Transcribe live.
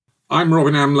I'm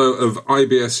Robin Amlôt of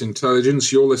IBS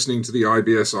Intelligence. You're listening to the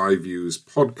IBS iViews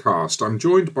podcast. I'm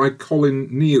joined by Colin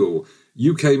Neal,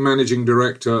 UK Managing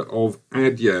Director of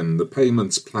Adyen, the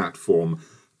payments platform.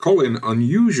 Colin,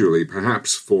 unusually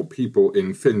perhaps for people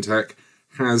in fintech,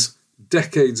 has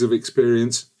decades of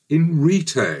experience in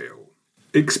retail.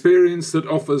 Experience that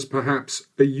offers perhaps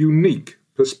a unique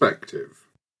perspective.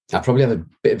 I probably have a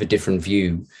bit of a different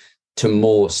view to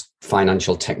most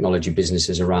financial technology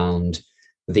businesses around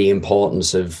the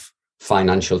importance of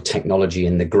financial technology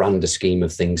in the grander scheme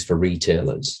of things for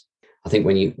retailers. I think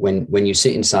when you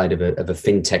sit inside of a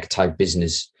fintech type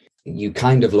business, you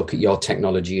kind of look at your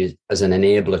technology as an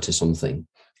enabler to something.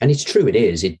 And it's true,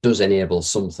 it does enable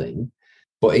something,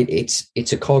 but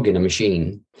it's a cog in a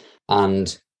machine.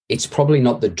 And it's probably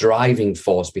not the driving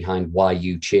force behind why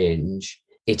you change.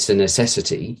 It's a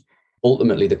necessity.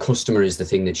 Ultimately, the customer is the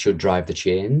thing that should drive the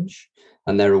change.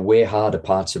 And there are way harder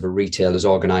parts of a retailer's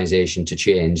organization to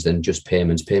change than just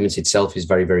payments. Payments itself is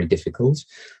very, very difficult,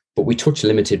 but we touch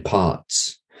limited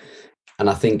parts.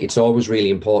 And I think it's always really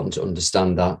important to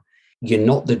understand that you're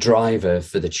not the driver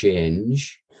for the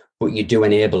change, but you do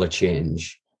enable a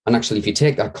change. And actually, if you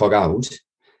take that cog out,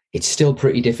 it's still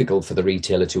pretty difficult for the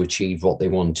retailer to achieve what they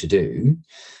want to do.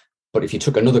 But if you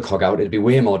took another cog out, it'd be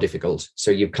way more difficult.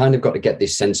 So you've kind of got to get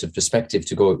this sense of perspective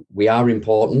to go, we are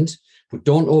important, but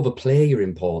don't overplay your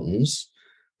importance.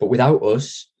 But without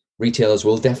us, retailers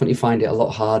will definitely find it a lot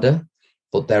harder.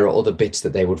 But there are other bits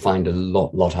that they would find a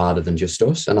lot harder than just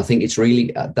us. And I think it's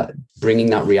really that bringing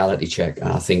that reality check,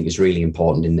 I think, is really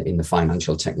important in the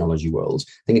financial technology world.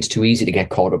 I think it's too easy to get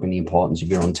caught up in the importance of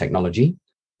your own technology.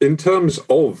 In terms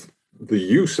of the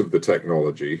use of the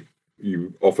technology,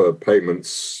 you offer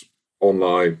payments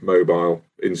online, mobile,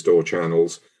 in-store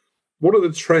channels. What are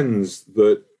the trends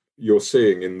that you're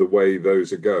seeing in the way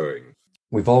those are going?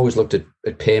 We've always looked at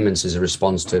payments as a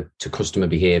response to customer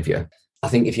behavior. I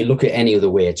think if you look at any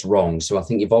other way, it's wrong. So I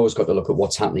think you've always got to look at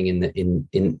what's happening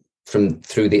through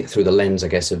the lens, I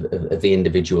guess, of the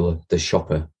individual, the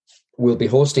shopper. We'll be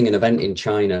hosting an event in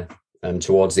China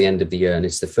towards the end of the year, and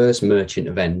it's the first merchant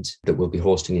event that we'll be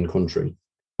hosting in country.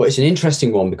 But it's an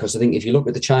interesting one because I think if you look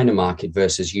at the China market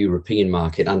versus European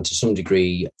market, and to some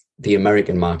degree the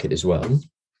American market as well,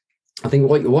 I think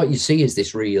what you see is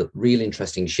this real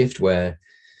interesting shift where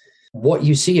what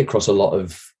you see across a lot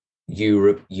of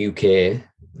Europe, UK,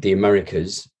 the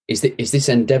Americas is this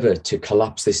endeavor to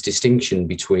collapse this distinction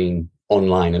between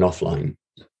online and offline,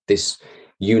 this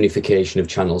unification of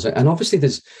channels. And obviously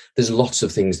there's lots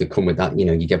of things that come with that. You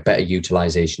know, you get better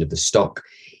utilization of the stock,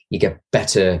 you get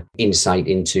better insight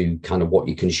into kind of what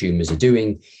your consumers are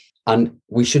doing. And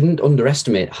we shouldn't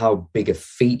underestimate how big a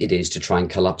feat it is to try and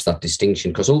collapse that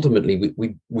distinction, because ultimately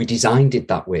we designed it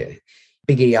that way.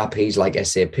 Big ERPs like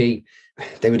SAP,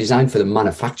 they were designed for the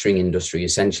manufacturing industry,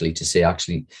 essentially, to say,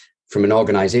 actually, from an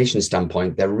organization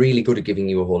standpoint, they're really good at giving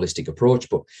you a holistic approach.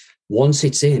 But once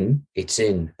it's in.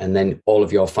 And then all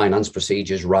of your finance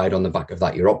procedures ride on the back of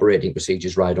that. Your operating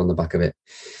procedures ride on the back of it.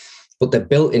 But they're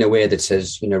built in a way that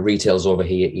says, you know, retail's over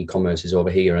here, e-commerce is over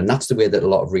here. And that's the way that a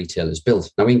lot of retailers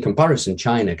built. Now, in comparison,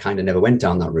 China kind of never went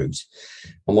down that route.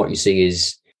 And what you see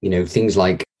is, you know, things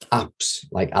like apps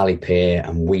like Alipay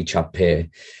and WeChat Pay.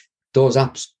 Those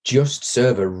apps just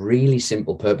serve a really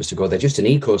simple purpose to go. They're just an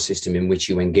ecosystem in which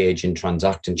you engage and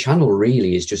transact. And channel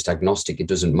really is just agnostic. It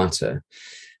doesn't matter.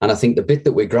 And I think the bit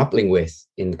that we're grappling with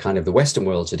in kind of the Western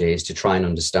world today is to try and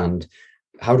understand,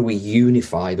 how do we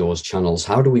unify those channels?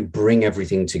 How do we bring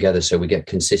everything together so we get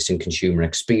consistent consumer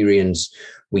experience?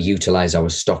 We utilize our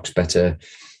stocks better.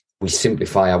 We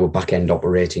simplify our back-end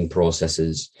operating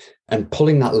processes, and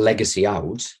pulling that legacy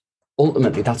out.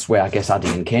 Ultimately, that's where I guess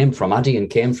Adyen came from. Adyen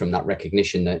came from that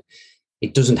recognition that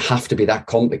it doesn't have to be that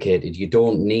complicated. You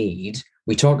don't need,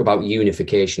 we talk about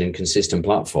unification and consistent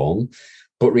platform,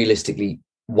 but realistically,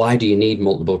 why do you need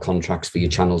multiple contracts for your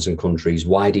channels and countries?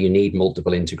 Why do you need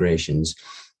multiple integrations?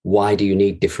 Why do you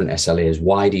need different SLAs?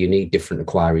 Why do you need different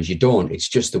acquiries? You don't. It's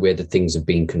just the way that things have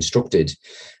been constructed.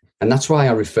 And that's why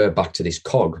I refer back to this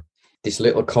cog, this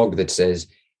little cog that says,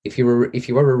 if you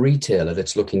are a retailer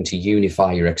that's looking to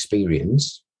unify your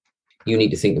experience, you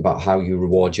need to think about how you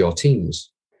reward your teams.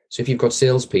 So if you've got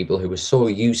salespeople who are so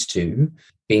used to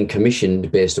being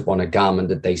commissioned based upon a garment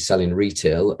that they sell in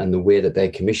retail, and the way that they're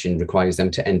commissioned requires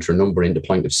them to enter a number into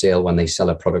point of sale when they sell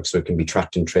a product so it can be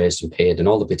tracked and traced and paid and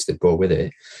all the bits that go with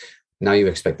it. Now you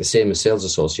expect the same as sales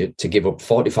associate to give up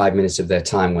 45 minutes of their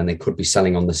time when they could be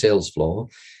selling on the sales floor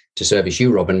to service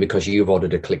you, Robin, because you've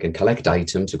ordered a click and collect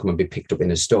item to come and be picked up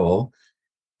in a store.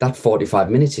 That 45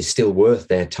 minutes is still worth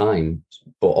their time,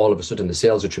 but all of a sudden the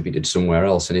sales are attributed somewhere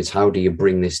else. And it's, how do you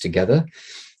bring this together?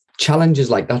 challenges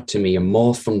like that to me are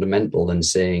more fundamental than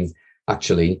saying,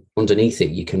 actually, underneath it,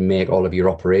 you can make all of your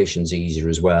operations easier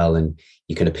as well. And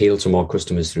you can appeal to more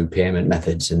customers through payment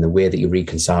methods, and the way that you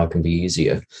reconcile can be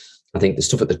easier. I think the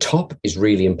stuff at the top is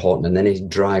really important, and then it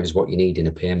drives what you need in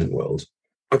a payment world.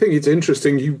 I think it's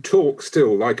interesting. You talk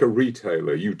still like a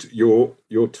retailer.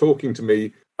 You're talking to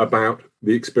me about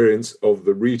the experience of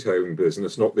the retailing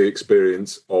business, not the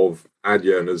experience of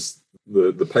Adyen as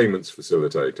the payments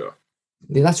facilitator.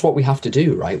 That's what we have to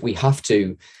do, right? We have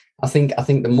to. I think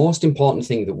the most important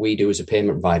thing that we do as a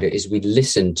payment provider is we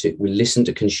listen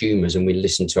to consumers and we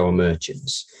listen to our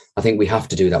merchants. I think we have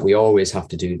to do that. We always have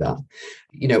to do that.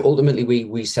 Ultimately,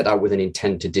 we set out with an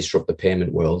intent to disrupt the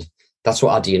payment world. That's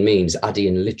what Adyen means.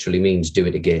 Adyen literally means do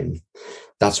it again.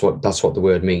 That's what the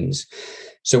word means.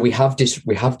 So we have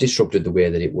disrupted the way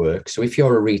that it works. So if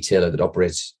you're a retailer that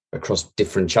operates across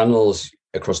different channels,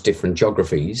 across different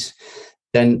geographies,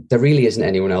 then there really isn't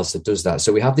anyone else that does that.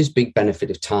 So we have this big benefit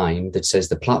of time that says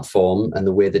the platform and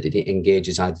the way that it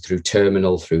engages either through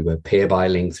terminal, through a pay by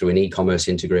link, through an e-commerce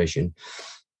integration.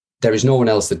 There is no one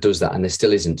else that does that, and there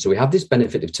still isn't. So we have this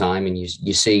benefit of time, and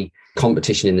you see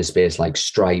competition in the space like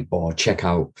Stripe or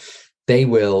Checkout. They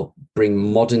will bring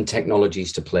modern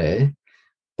technologies to play,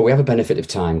 but we have a benefit of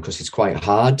time because it's quite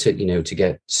hard to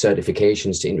get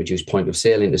certifications to introduce point of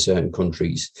sale into certain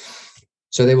countries.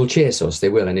 So they will chase us, they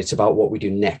will. And it's about what we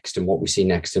do next and what we see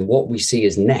next. And what we see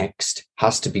as next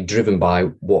has to be driven by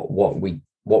what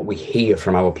we hear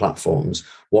from our platforms,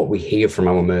 what we hear from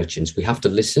our merchants. We have to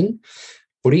listen,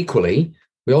 but equally,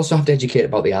 we also have to educate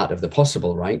about the art of the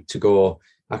possible, right? To go,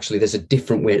 actually, there's a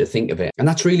different way to think of it. And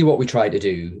that's really what we try to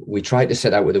do. We try to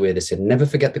set out with a way that said, never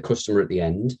forget the customer at the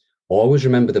end. Always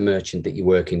remember the merchant that you're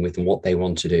working with and what they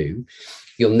want to do.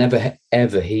 You'll never,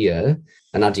 ever hear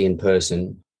an Adyen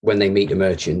person, when they meet a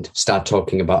merchant, start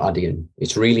talking about Adyen.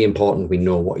 It's really important we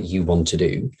know what you want to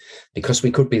do, because we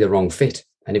could be the wrong fit.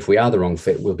 And if we are the wrong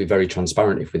fit, we'll be very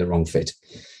transparent if we're the wrong fit.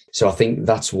 So I think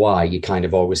that's why you kind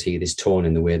of always hear this tone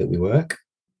in the way that we work.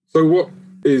 So what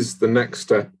is the next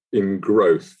step in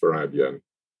growth for Adyen?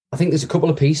 I think there's a couple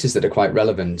of pieces that are quite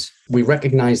relevant. We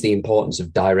recognize the importance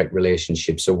of direct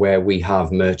relationships, so where we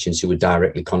have merchants who are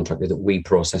directly contracted that we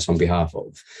process on behalf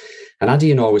of. And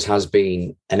Adyen always has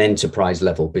been an enterprise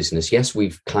level business. Yes,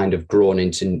 we've kind of grown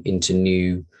into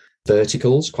new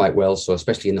verticals quite well, so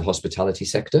especially in the hospitality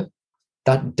sector.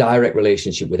 That direct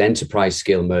relationship with enterprise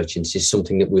scale merchants is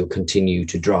something that we'll continue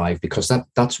to drive, because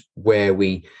that's where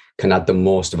we can add the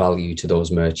most value to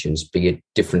those merchants, be it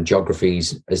different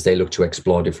geographies as they look to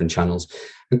explore different channels.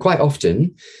 And quite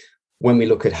often, when we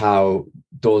look at how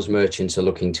those merchants are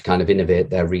looking to kind of innovate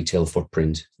their retail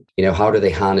footprint, how do they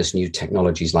harness new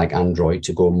technologies like Android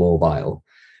to go mobile?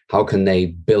 How can they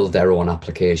build their own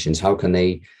applications? How can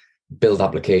they build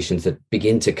applications that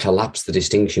begin to collapse the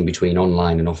distinction between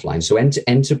online and offline? So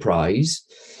enterprise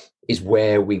is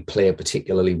where we play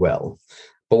particularly well.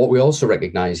 But what we also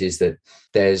recognize is that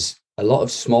there's a lot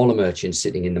of smaller merchants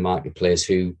sitting in the marketplace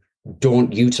who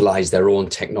don't utilize their own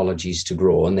technologies to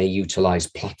grow, and they utilize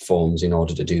platforms in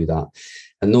order to do that.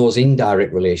 And those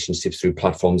indirect relationships through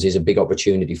platforms is a big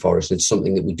opportunity for us, and it's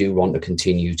something that we do want to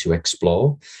continue to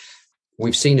explore.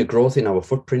 We've seen a growth in our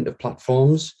footprint of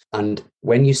platforms. And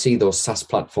when you see those SaaS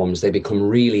platforms, they become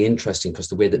really interesting because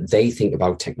the way that they think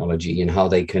about technology and how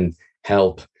they can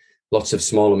help lots of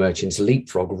smaller merchants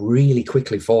leapfrog really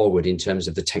quickly forward in terms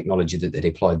of the technology that they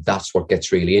deploy. That's what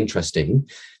gets really interesting,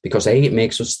 because A, it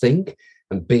makes us think,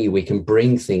 and B, we can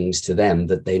bring things to them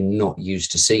that they're not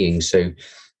used to seeing. So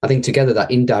I think together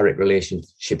that indirect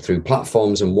relationship through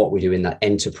platforms and what we do in that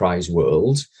enterprise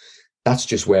world, that's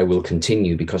just where we'll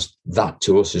continue, because that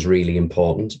to us is really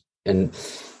important. And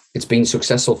it's been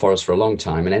successful for us for a long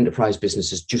time, and enterprise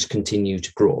businesses just continue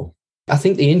to grow. I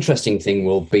think the interesting thing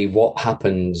will be what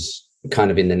happens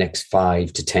kind of in the next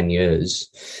 5 to 10 years.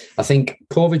 I think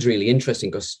COVID's really interesting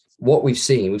because what we've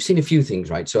seen a few things,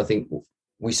 right? So I think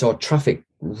we saw traffic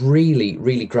really,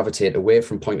 really gravitate away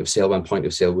from point of sale when point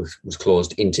of sale was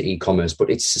closed into e-commerce, but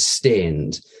it's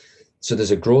sustained. So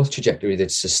there's a growth trajectory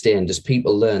that's sustained as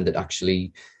people learn that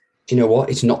actually, do you know what?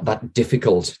 It's not that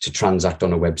difficult to transact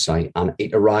on a website and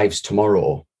it arrives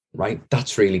tomorrow, right?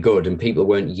 That's really good. And people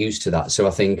weren't used to that. So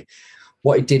I think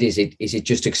what it did is it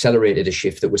just accelerated a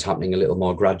shift that was happening a little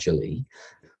more gradually,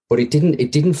 but it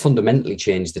didn't fundamentally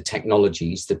change the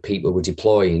technologies that people were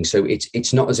deploying. So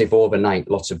it's not as if overnight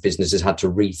lots of businesses had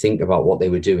to rethink about what they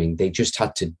were doing. They just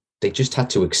had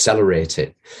to accelerate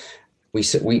it. We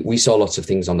saw lots of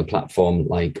things on the platform,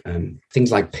 like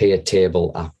things like pay at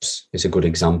table apps is a good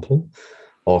example,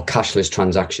 or cashless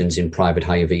transactions in private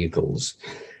hire vehicles.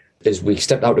 as we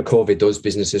stepped out of COVID, those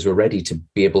businesses were ready to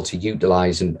be able to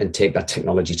utilize and take that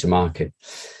technology to market.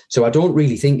 So I don't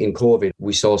really think in COVID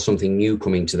we saw something new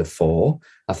coming to the fore.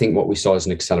 I think what we saw is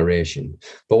an acceleration.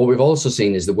 But what we've also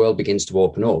seen is the world begins to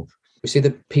open up. We see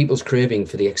that people's craving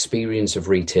for the experience of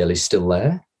retail is still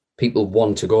there. People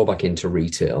want to go back into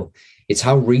retail. It's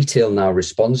how retail now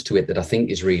responds to it that I think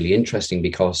is really interesting,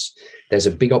 because there's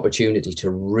a big opportunity to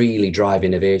really drive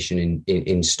innovation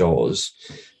in stores.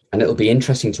 And it'll be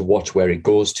interesting to watch where it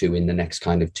goes to in the next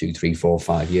kind of 2, 3, 4,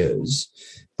 5 years.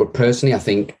 But personally, I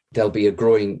think there'll be a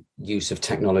growing use of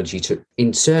technology to,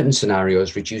 in certain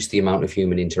scenarios, reduce the amount of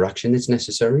human interaction that's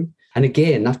necessary. And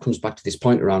again, that comes back to this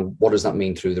point around what does that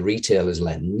mean through the retailer's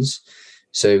lens?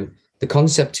 So the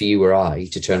concept to you or I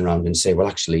to turn around and say, well,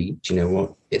 actually, do you know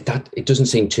what? It doesn't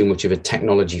seem too much of a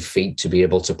technology feat to be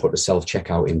able to put a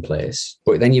self-checkout in place.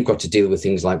 But then you've got to deal with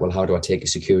things like, well, how do I take a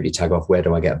security tag off? Where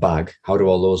do I get a bag? How do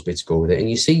all those bits go with it? And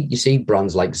you see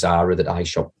brands like Zara that I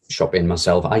shop in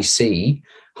myself. I see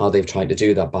how they've tried to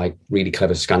do that by really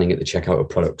clever scanning at the checkout of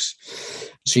products.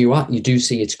 So you do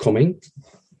see it's coming.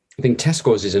 I think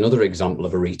Tesco's is another example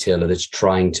of a retailer that's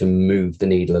trying to move the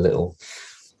needle a little.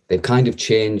 They've kind of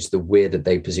changed the way that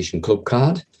they position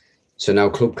Clubcard. So now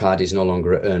Clubcard is no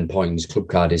longer at earn points.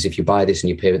 Clubcard is if you buy this and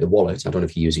you pay with the wallet, I don't know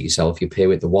if you use it yourself, you pay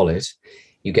with the wallet,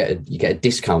 you get a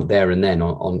discount there and then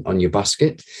on your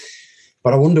basket.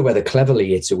 But I wonder whether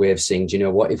cleverly it's a way of saying, do you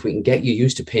know what, if we can get you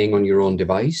used to paying on your own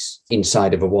device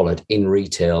inside of a wallet in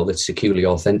retail that's securely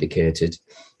authenticated,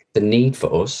 the need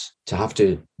for us to have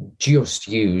to just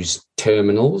use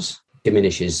terminals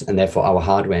diminishes, and therefore our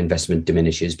hardware investment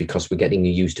diminishes because we're getting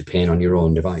you used to paying on your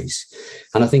own device.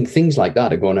 And I think things like that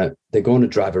they're going to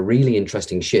drive a really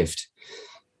interesting shift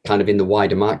kind of in the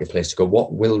wider marketplace to go,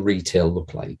 what will retail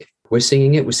look like? We're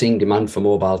seeing it. We're seeing demand for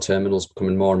mobile terminals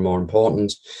becoming more and more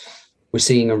important. We're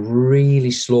seeing a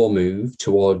really slow move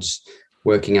towards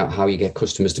working out how you get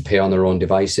customers to pay on their own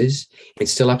devices.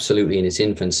 It's still absolutely in its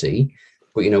infancy.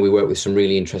 But, we work with some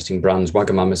really interesting brands.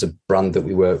 Wagamama is a brand that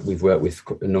we've worked with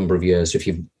for a number of years. So if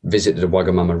you've visited a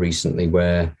Wagamama recently,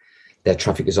 where their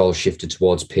traffic is all shifted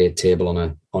towards paid table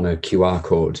on a QR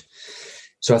code.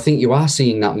 So I think you are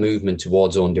seeing that movement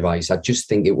towards own device. I just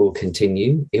think it will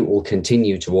continue. It will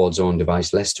continue towards own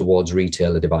device, less towards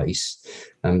retailer device,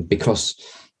 because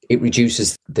it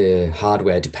reduces the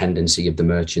hardware dependency of the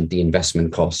merchant, the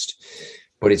investment cost.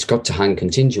 But it's got to hang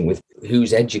contingent with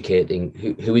who's educating,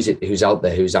 who is it who's out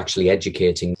there who's actually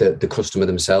educating the customer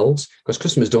themselves, because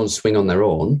customers don't swing on their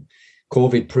own.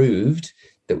 COVID proved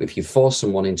that if you force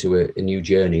someone into a new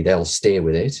journey, they'll stay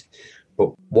with it.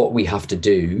 But what we have to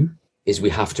do is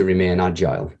we have to remain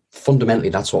agile. Fundamentally,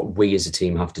 that's what we as a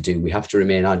team have to do. We have to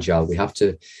remain agile. We have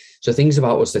to. So things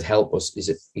about us that help us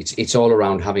is it's all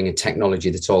around having a technology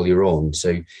that's all your own.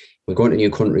 So we're going to new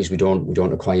countries. We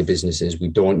don't acquire businesses. We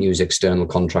don't use external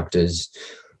contractors.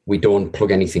 We don't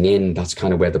plug anything in. That's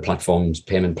kind of where the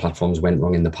payment platforms went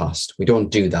wrong in the past. We don't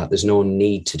do that. There's no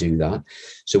need to do that.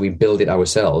 So we build it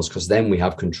ourselves, because then we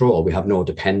have control. We have no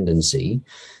dependency.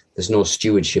 There's no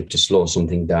stewardship to slow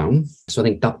something down. So I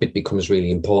think that bit becomes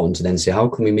really important to then say, how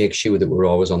can we make sure that we're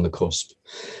always on the cusp?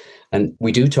 And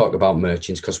we do talk about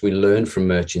merchants because we learn from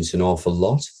merchants an awful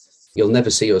lot. You'll never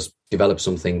see us develop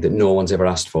something that no one's ever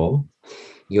asked for.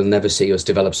 You'll never see us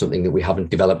develop something that we haven't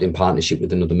developed in partnership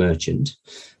with another merchant.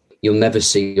 You'll never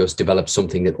see us develop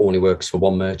something that only works for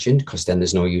one merchant, because then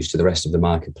there's no use to the rest of the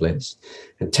marketplace.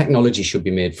 And technology should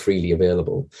be made freely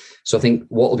available. So I think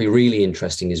what will be really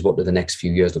interesting is what do the next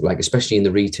few years look like, especially in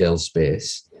the retail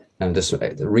space. And there's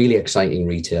really exciting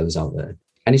retailers out there.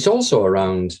 And it's also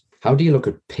around, how do you look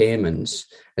at payments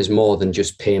as more than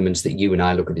just payments that you and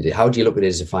I look at it? How do you look at it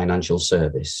as a financial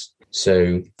service?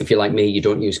 So if you're like me, you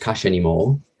don't use cash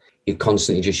anymore. You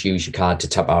constantly just use your card to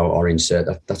tap out or insert.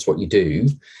 That's what you do.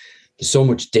 There's so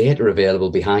much data available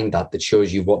behind that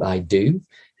shows you what I do.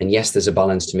 And yes, there's a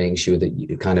balance to making sure that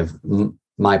you kind of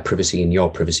my privacy and your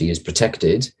privacy is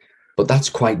protected. But that's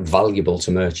quite valuable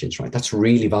to merchants, right? That's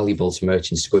really valuable to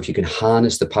merchants to go, if you can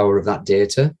harness the power of that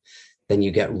data, then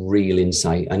you get real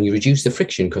insight and you reduce the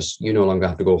friction, because you no longer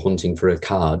have to go hunting for a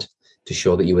card to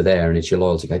show that you were there and it's your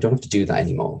loyalty. I don't have to do that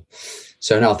anymore.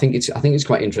 So no, I think it's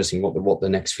quite interesting what the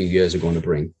next few years are going to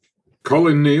bring.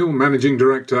 Colin Neal, Managing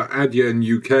Director, Adyen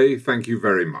UK, thank you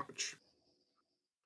very much.